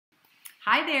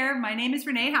Hi there, my name is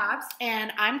Renee Hobbs.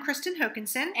 And I'm Kristen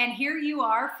Hokanson. And here you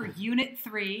are for Unit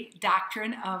 3,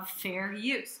 Doctrine of Fair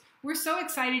Use. We're so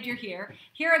excited you're here.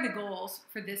 Here are the goals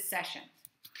for this session.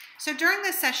 So during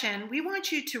this session, we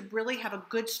want you to really have a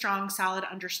good, strong, solid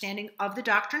understanding of the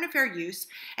doctrine of fair use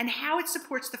and how it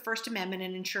supports the First Amendment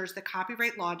and ensures that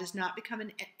copyright law does not become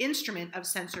an instrument of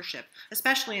censorship,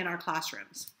 especially in our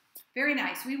classrooms. Very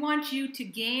nice. We want you to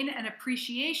gain an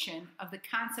appreciation of the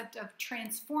concept of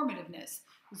transformativeness.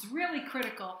 It's really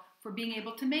critical for being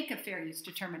able to make a fair use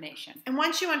determination. And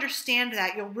once you understand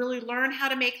that, you'll really learn how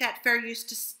to make that fair use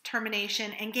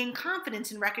determination and gain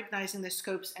confidence in recognizing the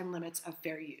scopes and limits of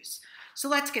fair use. So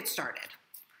let's get started.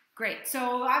 Great.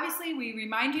 So obviously we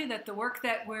remind you that the work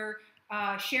that we're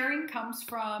sharing comes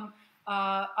from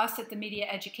us at the Media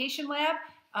Education Lab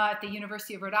at the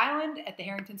University of Rhode Island at the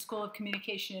Harrington School of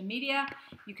Communication and Media.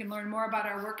 You can learn more about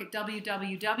our work at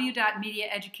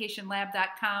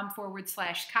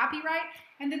www.mediaeducationlab.com/copyright.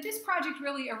 And that this project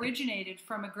really originated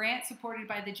from a grant supported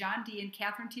by the John D. and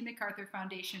Catherine T. MacArthur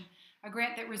Foundation, a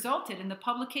grant that resulted in the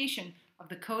publication of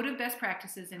the Code of Best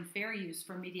Practices in Fair Use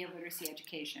for Media Literacy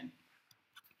Education.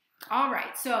 All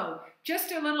right, so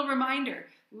just a little reminder.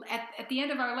 At the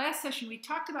end of our last session, we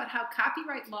talked about how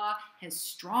copyright law has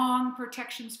strong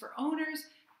protections for owners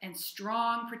and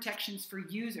strong protections for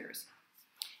users.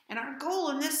 And our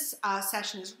goal in this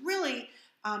session is really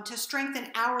to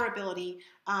strengthen our ability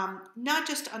not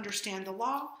just to understand the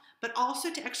law, but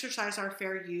also to exercise our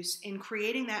fair use in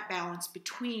creating that balance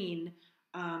between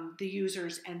the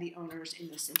users and the owners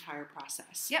in this entire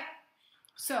process. Yep.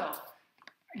 So,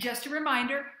 just a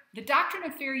reminder, the Doctrine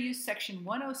of Fair Use, Section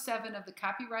 107 of the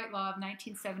Copyright Law of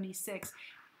 1976,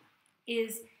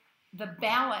 is the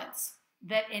balance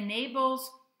that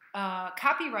enables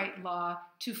copyright law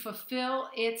to fulfill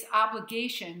its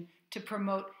obligation to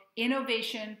promote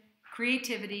innovation,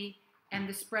 creativity, and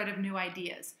the spread of new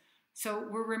ideas. So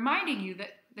we're reminding you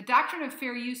that the Doctrine of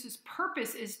Fair Use's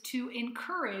purpose is to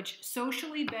encourage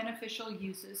socially beneficial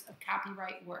uses of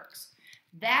copyright works.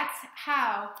 That's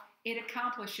how it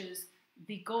accomplishes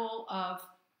the goal of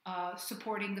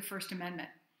supporting the First Amendment.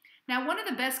 Now, one of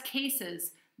the best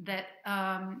cases that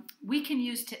we can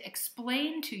use to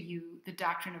explain to you the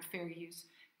Doctrine of Fair Use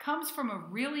comes from a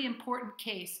really important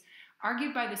case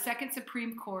argued by the Second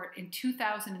Supreme Court in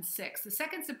 2006. The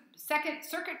Second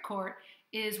Circuit Court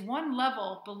is one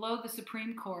level below the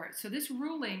Supreme Court. So this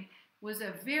ruling was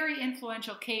a very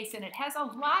influential case, and it has a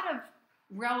lot of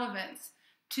relevance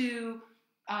to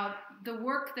the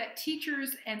work that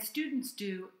teachers and students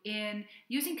do in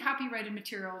using copyrighted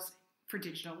materials for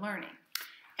digital learning.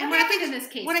 And what I think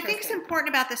is important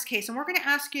about this case, and we're going to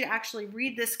ask you to actually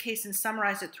read this case and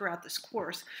summarize it throughout this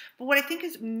course, but what I think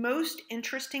is most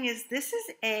interesting is this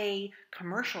is a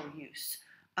commercial use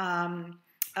of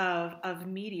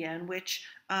media in which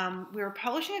we were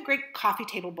publishing a great coffee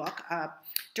table book.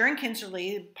 During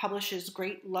Kinserly publishes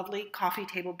great, lovely coffee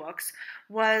table books,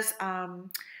 was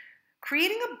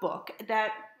creating a book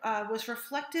that was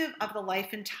reflective of the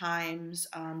life and times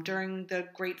during the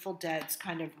Grateful Dead's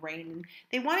kind of reign.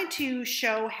 They wanted to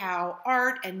show how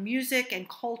art and music and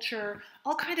culture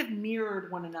all kind of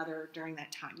mirrored one another during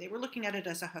that time. They were looking at it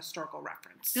as a historical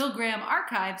reference. Bill Graham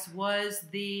Archives was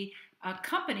the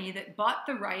company that bought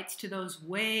the rights to those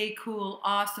way cool,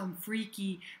 awesome,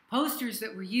 freaky posters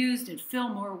that were used at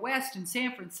Fillmore West in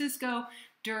San Francisco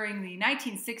during the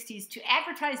 1960s to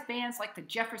advertise bands like the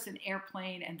Jefferson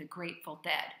Airplane and the Grateful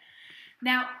Dead.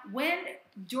 Now, when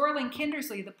Dorling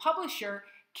Kindersley, the publisher,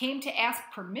 came to ask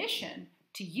permission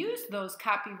to use those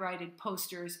copyrighted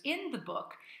posters in the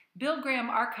book, Bill Graham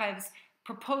Archives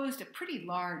proposed a pretty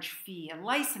large fee, a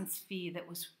license fee that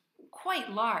was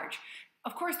quite large.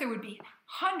 Of course, there would be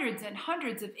hundreds and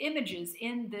hundreds of images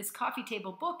in this coffee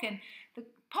table book, and the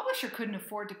publisher couldn't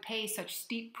afford to pay such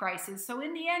steep prices, so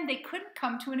in the end, they couldn't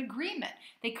come to an agreement.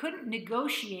 They couldn't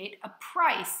negotiate a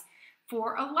price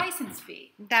for a license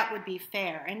fee. That would be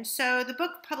fair. And so the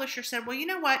book publisher said, well, you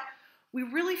know what? We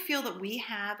really feel that we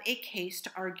have a case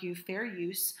to argue fair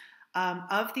use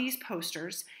of these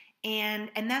posters, and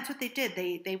that's what they did.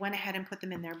 They went ahead and put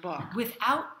them in their book.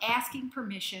 Without asking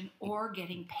permission or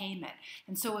getting payment.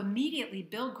 And so immediately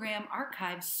Bill Graham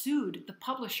Archives sued the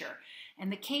publisher.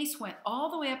 And the case went all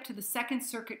the way up to the Second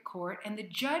Circuit Court, and the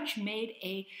judge made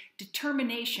a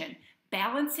determination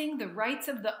balancing the rights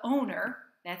of the owner,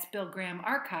 that's Bill Graham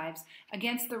Archives,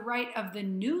 against the right of the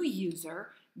new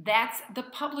user, that's the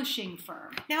publishing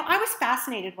firm. Now, I was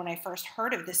fascinated when I first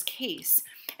heard of this case.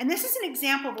 And this is an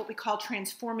example of what we call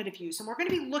transformative use. And we're going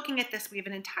to be looking at this. We have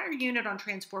an entire unit on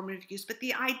transformative use. But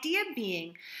the idea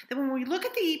being that when we look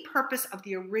at the purpose of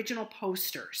the original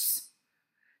posters,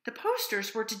 The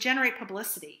posters were to generate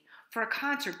publicity for a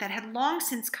concert that had long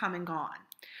since come and gone.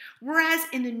 Whereas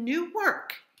in the new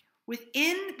work,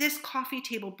 within this coffee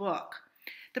table book,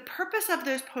 the purpose of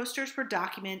those posters were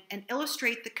document and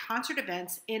illustrate the concert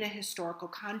events in a historical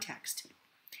context.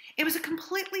 It was a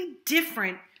completely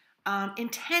different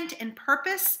intent and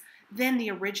purpose than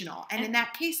the original. And in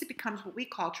that case, it becomes what we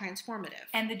call transformative.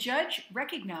 And the judge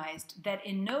recognized that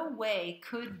in no way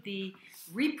could the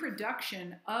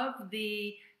reproduction of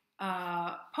the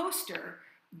poster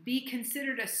be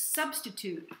considered a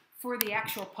substitute for the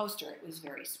actual poster. It was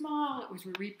very small. It was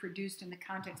reproduced in the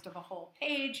context of a whole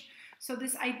page. So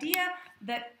this idea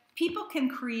that people can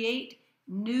create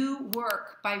new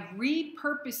work by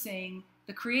repurposing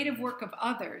the creative work of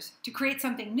others to create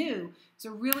something new is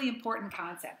a really important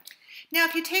concept. Now,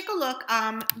 if you take a look,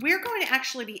 we're going to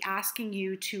actually be asking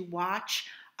you to watch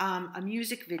a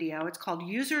music video. It's called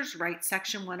Users' Rights,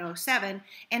 Section 107,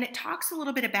 and it talks a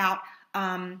little bit about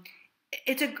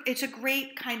it's a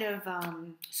great kind of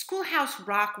schoolhouse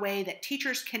rock way that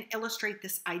teachers can illustrate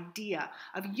this idea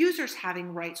of users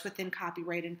having rights within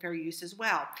copyright and fair use as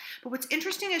well. But what's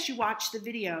interesting as you watch the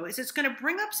video is it's going to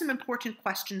bring up some important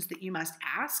questions that you must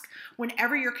ask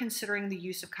whenever you're considering the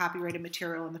use of copyrighted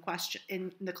material in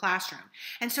the classroom.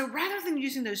 And so rather than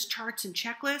using those charts and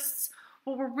checklists,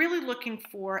 what we're really looking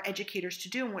for educators to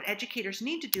do, and what educators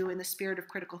need to do in the spirit of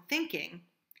critical thinking,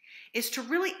 is to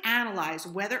really analyze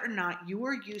whether or not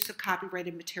your use of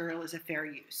copyrighted material is a fair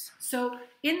use. So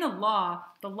in the law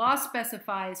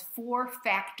specifies 4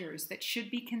 factors that should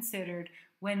be considered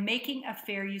when making a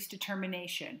fair use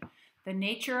determination: the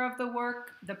nature of the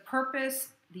work, the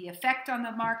purpose, the effect on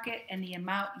the market, and the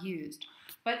amount used.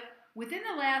 But within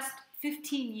the last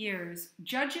 15 years,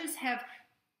 judges have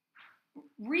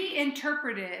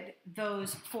reinterpreted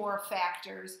those 4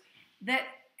 factors that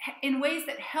in ways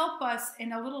that help us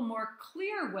in a little more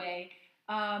clear way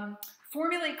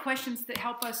formulate questions that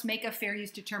help us make a fair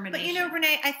use determination. But you know,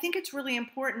 Renee, I think it's really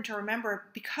important to remember,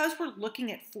 because we're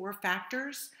looking at 4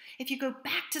 factors, if you go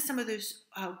back to some of those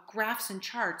graphs and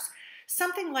charts,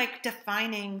 something like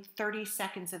defining 30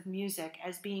 seconds of music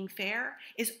as being fair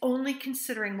is only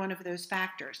considering one of those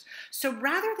factors. So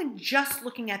rather than just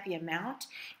looking at the amount,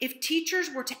 if teachers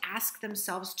were to ask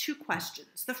themselves 2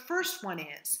 questions, the first one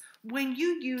is, when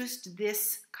you used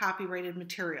this copyrighted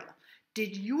material,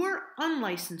 did your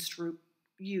unlicensed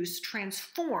use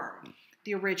transform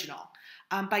the original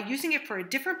by using it for a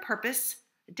different purpose,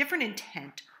 a different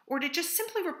intent, or to just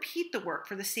simply repeat the work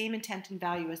for the same intent and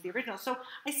value as the original? So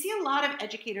I see a lot of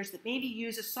educators that maybe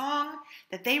use a song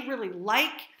that they really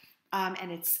like,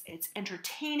 and it's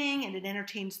entertaining and it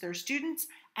entertains their students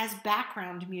as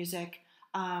background music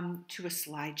to a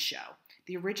slideshow.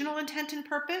 The original intent and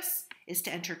purpose is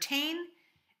to entertain,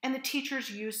 and the teacher's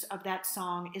use of that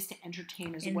song is to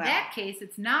entertain as well. In that case,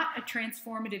 it's not a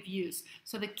transformative use.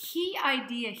 So the key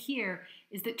idea here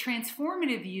is that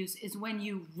transformative use is when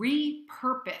you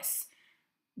repurpose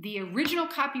the original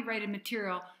copyrighted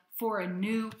material for a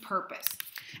new purpose.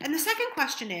 And the second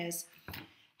question is,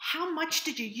 how much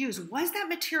did you use? Was that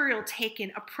material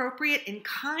taken appropriate in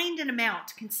kind and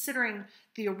amount, considering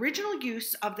the original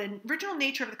use of the original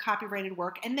nature of the copyrighted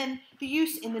work and then the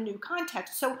use in the new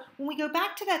context? So when we go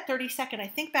back to that 30-second, I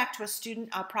think back to a student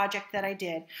project that I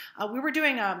did. We were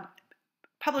doing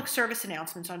public service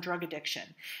announcements on drug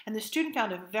addiction, and the student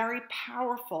found a very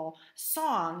powerful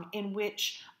song in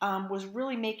which was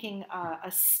really making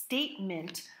a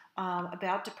statement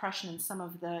about depression and some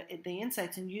of the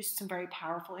insights, and used some very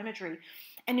powerful imagery.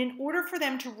 And in order for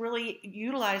them to really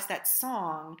utilize that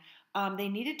song, they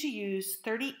needed to use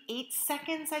 38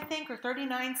 seconds, I think, or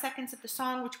 39 seconds of the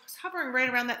song, which was hovering right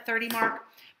around that 30 mark.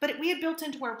 But we had built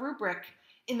into our rubric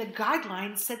in the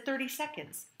guidelines said 30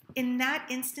 seconds. In that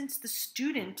instance, the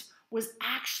student was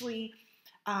actually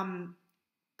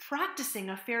practicing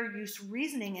a fair use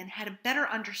reasoning and had a better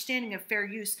understanding of fair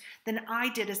use than I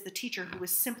did as the teacher, who was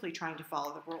simply trying to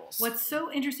follow the rules. What's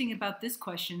so interesting about this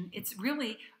question, it's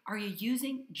really, are you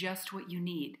using just what you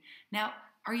need? Now,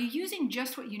 are you using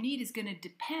just what you need is going to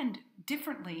depend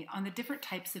differently on the different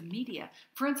types of media.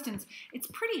 For instance, it's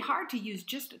pretty hard to use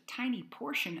just a tiny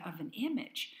portion of an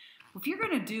image. If you're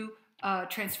going to do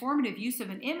transformative use of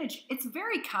an image, it's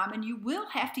very common you will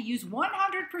have to use 100%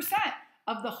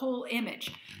 of the whole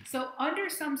image. So under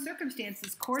some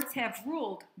circumstances, courts have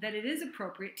ruled that it is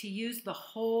appropriate to use the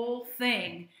whole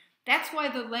thing. That's why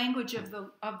the language of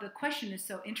the question is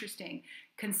so interesting.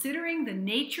 Considering the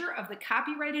nature of the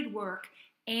copyrighted work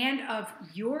and of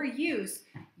your use,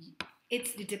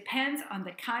 it depends on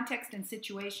the context and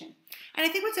situation. And I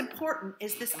think what's important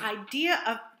is this idea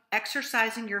of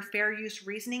exercising your fair use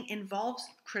reasoning involves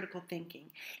critical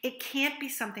thinking. It can't be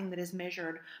something that is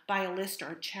measured by a list or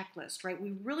a checklist, right?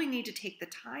 We really need to take the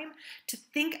time to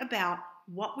think about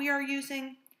what we are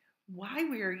using, why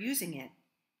we are using it,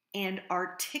 and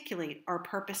articulate our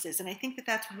purposes. And I think that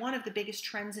that's one of the biggest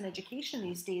trends in education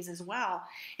these days as well,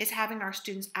 is having our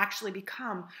students actually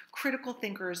become critical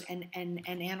thinkers and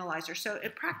analyzers. So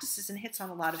it practices and hits on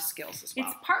a lot of skills as well.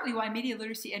 It's partly why media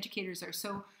literacy educators are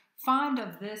so fond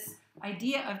of this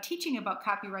idea of teaching about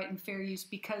copyright and fair use,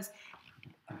 because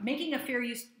making a fair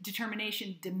use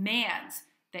determination demands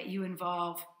that you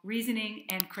involve reasoning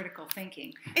and critical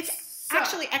thinking. It's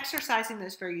actually exercising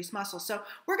those fair use muscles. So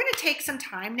we're going to take some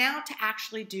time now to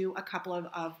actually do a couple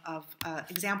of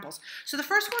examples. So the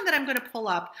first one that I'm going to pull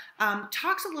up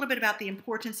talks a little bit about the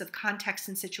importance of context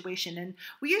and situation. And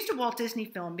we used a Walt Disney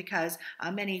film because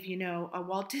many of you know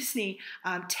Walt Disney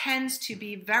tends to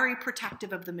be very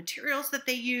protective of the materials that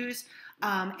they use,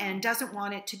 and doesn't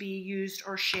want it to be used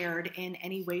or shared in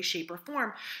any way, shape, or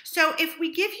form. So if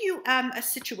we give you a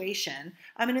situation,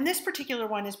 and in this particular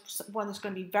one is one that's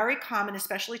going to be very common,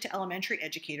 especially to elementary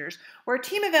educators, where a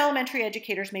team of elementary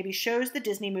educators maybe shows the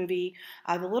Disney movie,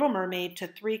 The Little Mermaid, to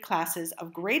 3 classes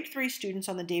of grade 3 students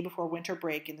on the day before winter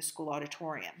break in the school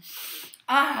auditorium.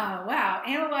 Ah, wow.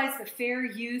 Analyze the fair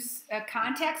use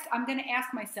context. I'm going to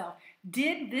ask myself,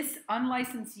 did this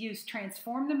unlicensed use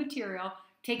transform the material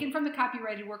taken from the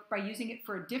copyrighted work by using it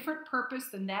for a different purpose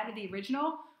than that of the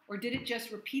original, or did it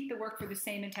just repeat the work for the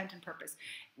same intent and purpose?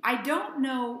 I don't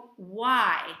know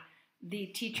why the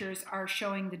teachers are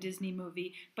showing the Disney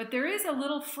movie, but there is a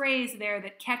little phrase there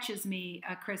that catches me,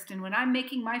 Kristen, when I'm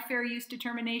making my fair use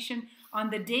determination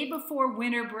on the day before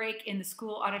winter break in the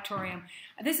school auditorium.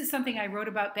 This is something I wrote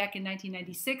about back in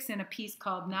 1996 in a piece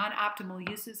called Non-Optimal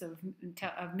Uses of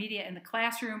Media in the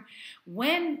Classroom.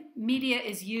 When media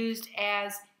is used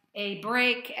as a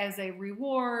break, as a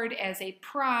reward, as a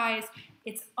prize,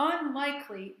 it's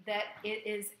unlikely that it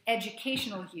is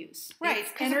educational use. Right,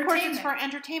 because of course it's for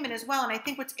entertainment as well. And I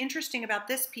think what's interesting about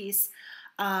this piece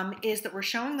is that we're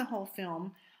showing the whole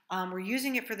film. We're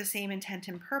using it for the same intent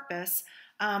and purpose.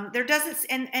 There doesn't,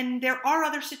 and there are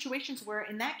other situations where,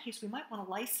 in that case, we might want to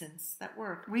license that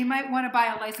work. We might want to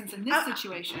buy a license in this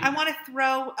situation. I want to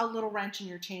throw a little wrench in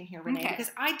your chain here, Renee,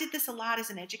 because I did this a lot as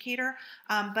an educator,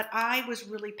 but I was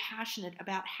really passionate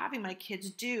about having my kids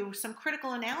do some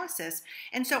critical analysis.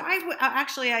 And so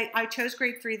I chose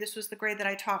grade 3. This was the grade that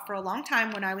I taught for a long time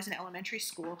when I was in elementary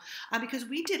school, because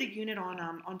we did a unit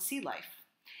on sea life.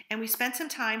 And we spent some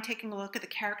time taking a look at the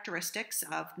characteristics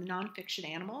of the nonfiction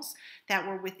animals that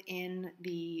were within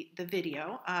the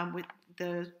video, with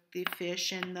the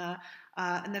fish and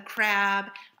the crab,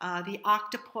 the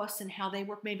octopus, and how they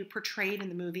were maybe portrayed in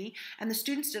the movie. And the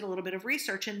students did a little bit of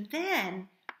research. And then,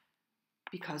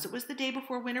 because it was the day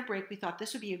before winter break, we thought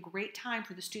this would be a great time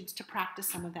for the students to practice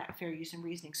some of that fair use and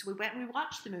reasoning. So we went and we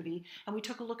watched the movie, and we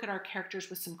took a look at our characters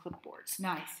with some clipboards.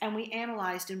 Nice. And we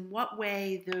analyzed in what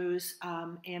way those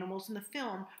animals in the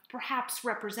film perhaps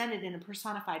represented in a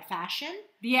personified fashion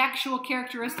the actual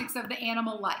characteristics of the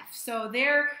animal life. So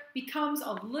there becomes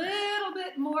a little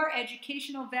bit more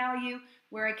educational value,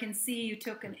 where I can see you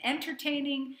took an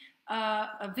entertaining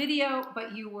a video,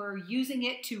 but you were using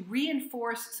it to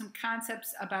reinforce some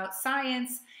concepts about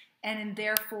science, and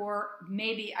therefore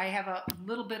maybe I have a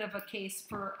little bit of a case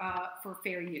for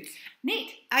fair use.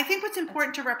 Neat. I think what's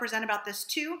important to represent about this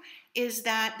too is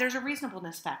that there's a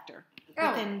reasonableness factor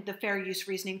within the fair use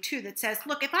reasoning too, that says,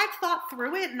 look, if I've thought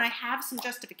through it and I have some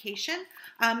justification,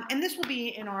 and this will be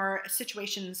in our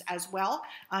situations as well,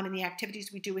 in the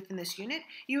activities we do within this unit,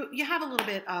 you have a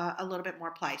little bit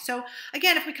more play. So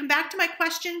again, if we come back to my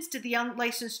questions, did the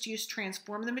unlicensed use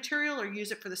transform the material or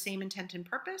use it for the same intent and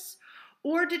purpose?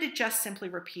 Or did it just simply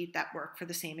repeat that work for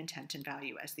the same intent and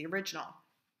value as the original?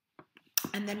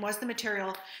 And then, was the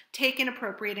material taken,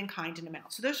 appropriate, in kind and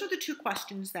amount? So those are the 2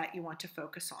 questions that you want to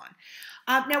focus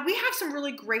on. Now, we have some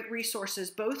really great resources,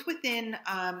 both within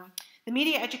the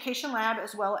Media Education Lab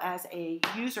as well as a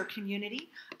user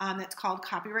community that's called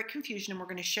Copyright Confusion, and we're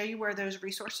going to show you where those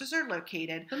resources are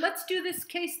located. But let's do this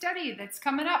case study that's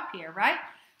coming up here, right?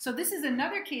 So this is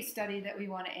another case study that we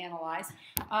want to analyze.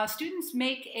 Students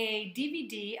make a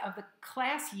DVD of the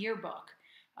class yearbook.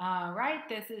 Right?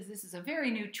 This is a very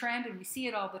new trend, and we see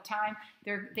it all the time.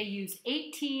 They use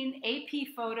 18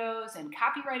 AP photos and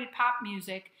copyrighted pop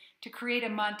music to create a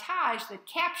montage that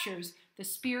captures the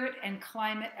spirit and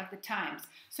climate of the times.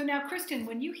 So now, Kristen,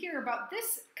 when you hear about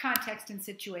this context and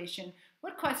situation,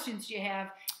 What questions do you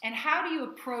have? And how do you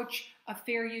approach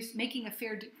making a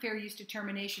fair use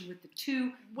determination with the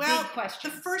two big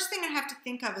questions? The first thing I have to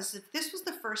think of is if this was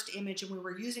the first image and we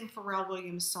were using Pharrell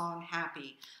Williams' song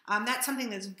Happy. That's something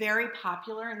that's very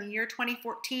popular in the year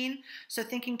 2014. So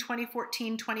thinking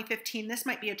 2014, 2015, this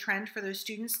might be a trend for those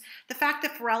students. The fact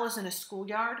that Pharrell is in a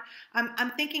schoolyard,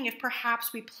 I'm thinking if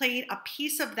perhaps we played a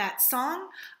piece of that song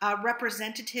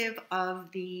representative of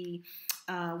the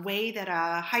way that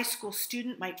a high school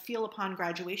student might feel upon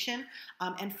graduation,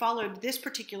 and followed this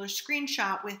particular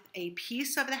screenshot with a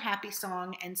piece of the Happy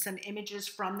song and some images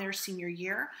from their senior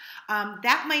year.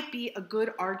 That might be a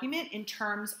good argument in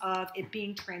terms of it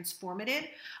being transformative.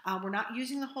 We're not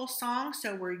using the whole song,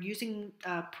 so we're using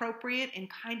appropriate and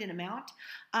kind and amount.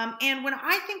 And when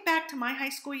I think back to my high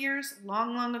school years,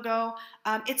 long, long ago,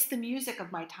 it's the music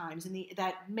of my times and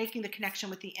that making the connection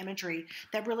with the imagery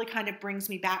that really kind of brings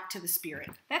me back to the spirit.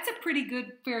 That's a pretty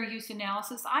good fair use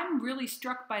analysis. I'm really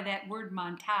struck by that word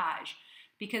montage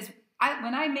because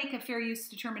when I make a fair use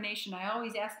determination, I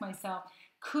always ask myself,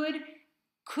 could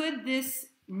this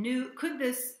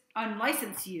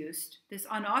unlicensed use, this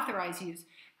unauthorized use,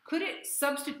 could it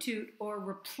substitute or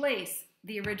replace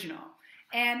the original?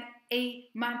 And a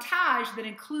montage that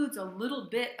includes a little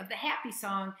bit of the Happy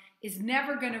song is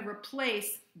never going to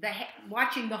replace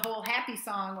watching the whole Happy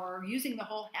song or using the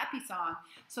whole Happy song.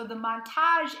 So the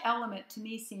montage element to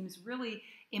me seems really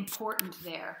important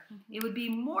there. Mm-hmm. It would be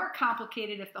more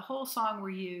complicated if the whole song were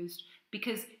used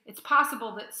because it's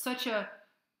possible that such a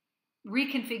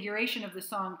reconfiguration of the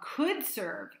song could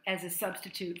serve as a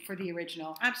substitute for the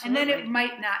original. Absolutely. And then it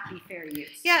might not be fair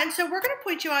use. Yeah, and so we're going to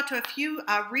point you out to a few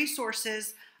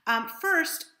resources.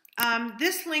 First,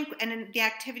 this link and the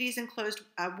activities enclosed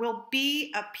will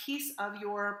be a piece of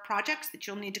your projects that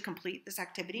you'll need to complete this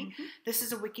activity. Mm-hmm. This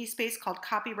is a wiki space called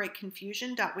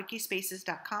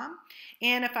copyrightconfusion.wikispaces.com.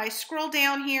 And if I scroll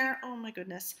down here, oh my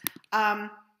goodness, I'm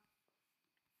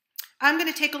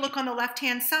going to take a look on the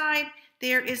left-hand side.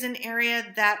 There is an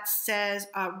area that says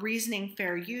reasoning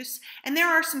fair use, and there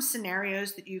are some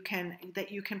scenarios that you can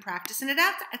practice. And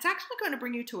it's actually going to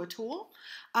bring you to a tool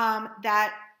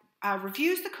that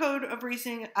reviews the code of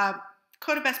reasoning,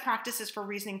 code of best practices for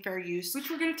reasoning fair use,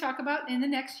 which we're going to talk about in the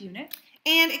next unit.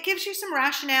 And it gives you some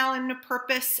rationale and a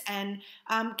purpose, and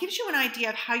gives you an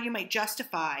idea of how you might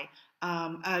justify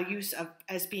use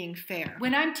as being fair.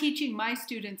 When I'm teaching my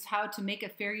students how to make a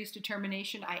fair use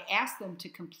determination, I ask them to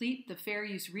complete the fair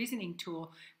use reasoning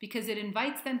tool because it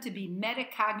invites them to be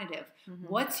metacognitive. Mm-hmm.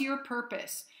 What's your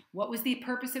purpose? What was the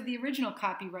purpose of the original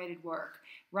copyrighted work,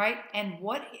 right? And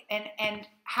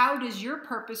how does your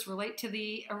purpose relate to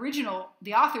the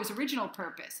author's original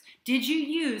purpose? Did you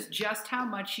use just how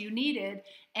much you needed,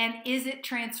 and is it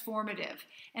transformative?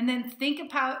 And then think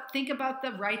about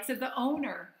the rights of the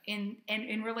owner in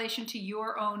relation to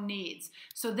your own needs.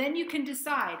 So then you can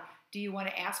decide, do you want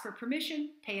to ask for permission,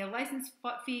 pay a license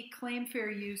fee, claim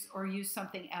fair use, or use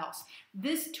something else?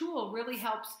 This tool really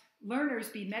helps learners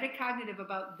be metacognitive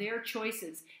about their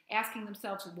choices, asking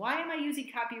themselves, why am I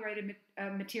using copyrighted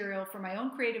material for my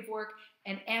own creative work,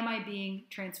 and am I being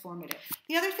transformative?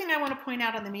 The other thing I want to point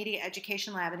out on the Media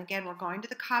Education Lab, and again, we're going to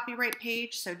the copyright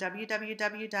page, so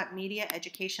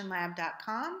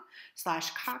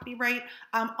www.mediaeducationlab.com/copyright.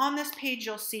 On this page,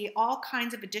 you'll see all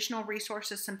kinds of additional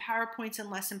resources, some PowerPoints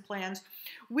and lesson plans.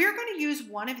 We're going to use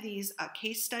one of these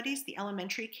case studies, the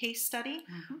elementary case study,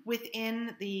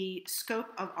 within the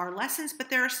scope of our lessons,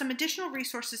 but there are some additional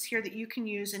resources here that you can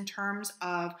use in terms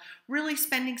of really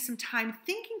spending some time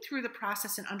thinking through the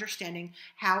process and understanding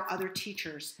how other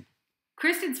teachers.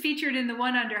 Kristen's featured in the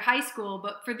one under high school,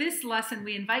 but for this lesson,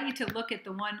 we invite you to look at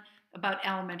the one about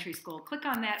elementary school. Click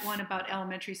on that one about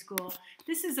elementary school.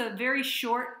 This is a very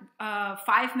short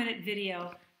 5-minute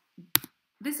video.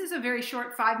 This is a very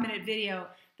short 5-minute video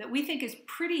that we think is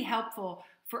pretty helpful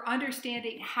for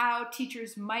understanding how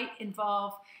teachers might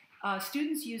involve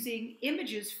students using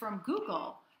images from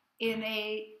Google in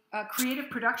a creative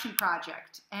production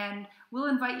project. And we'll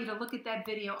invite you to look at that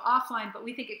video offline, but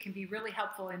we think it can be really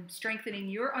helpful in strengthening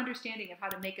your understanding of how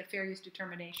to make a fair use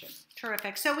determination.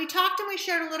 Terrific. So we talked and we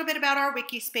shared a little bit about our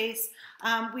wiki space.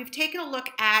 We've taken a look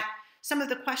at some of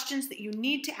the questions that you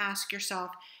need to ask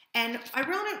yourself. And I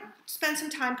really want to spend some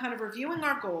time kind of reviewing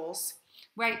our goals.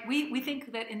 Right. We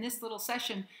think that in this little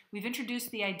session, we've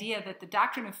introduced the idea that the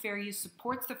doctrine of fair use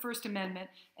supports the First Amendment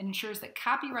and ensures that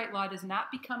copyright law does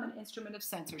not become an instrument of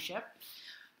censorship.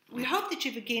 We hope that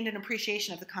you've gained an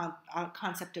appreciation of the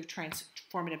concept of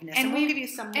transformativeness, and we'll give you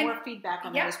some more feedback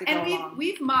on that as we go along.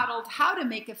 We've modeled how to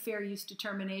make a fair use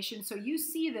determination, so you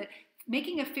see that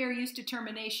making a fair use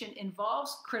determination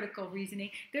involves critical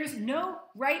reasoning. There's no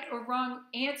right or wrong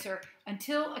answer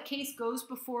until a case goes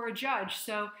before a judge.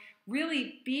 So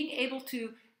really being able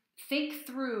to think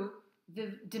through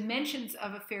the dimensions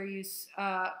of a fair use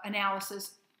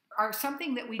analysis are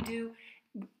something that we do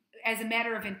as a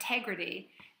matter of integrity,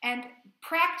 and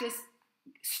practice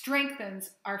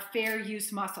strengthens our fair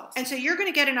use muscles. And so you're going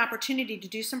to get an opportunity to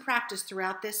do some practice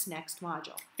throughout this next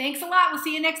module. Thanks a lot. We'll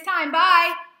see you next time.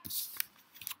 Bye.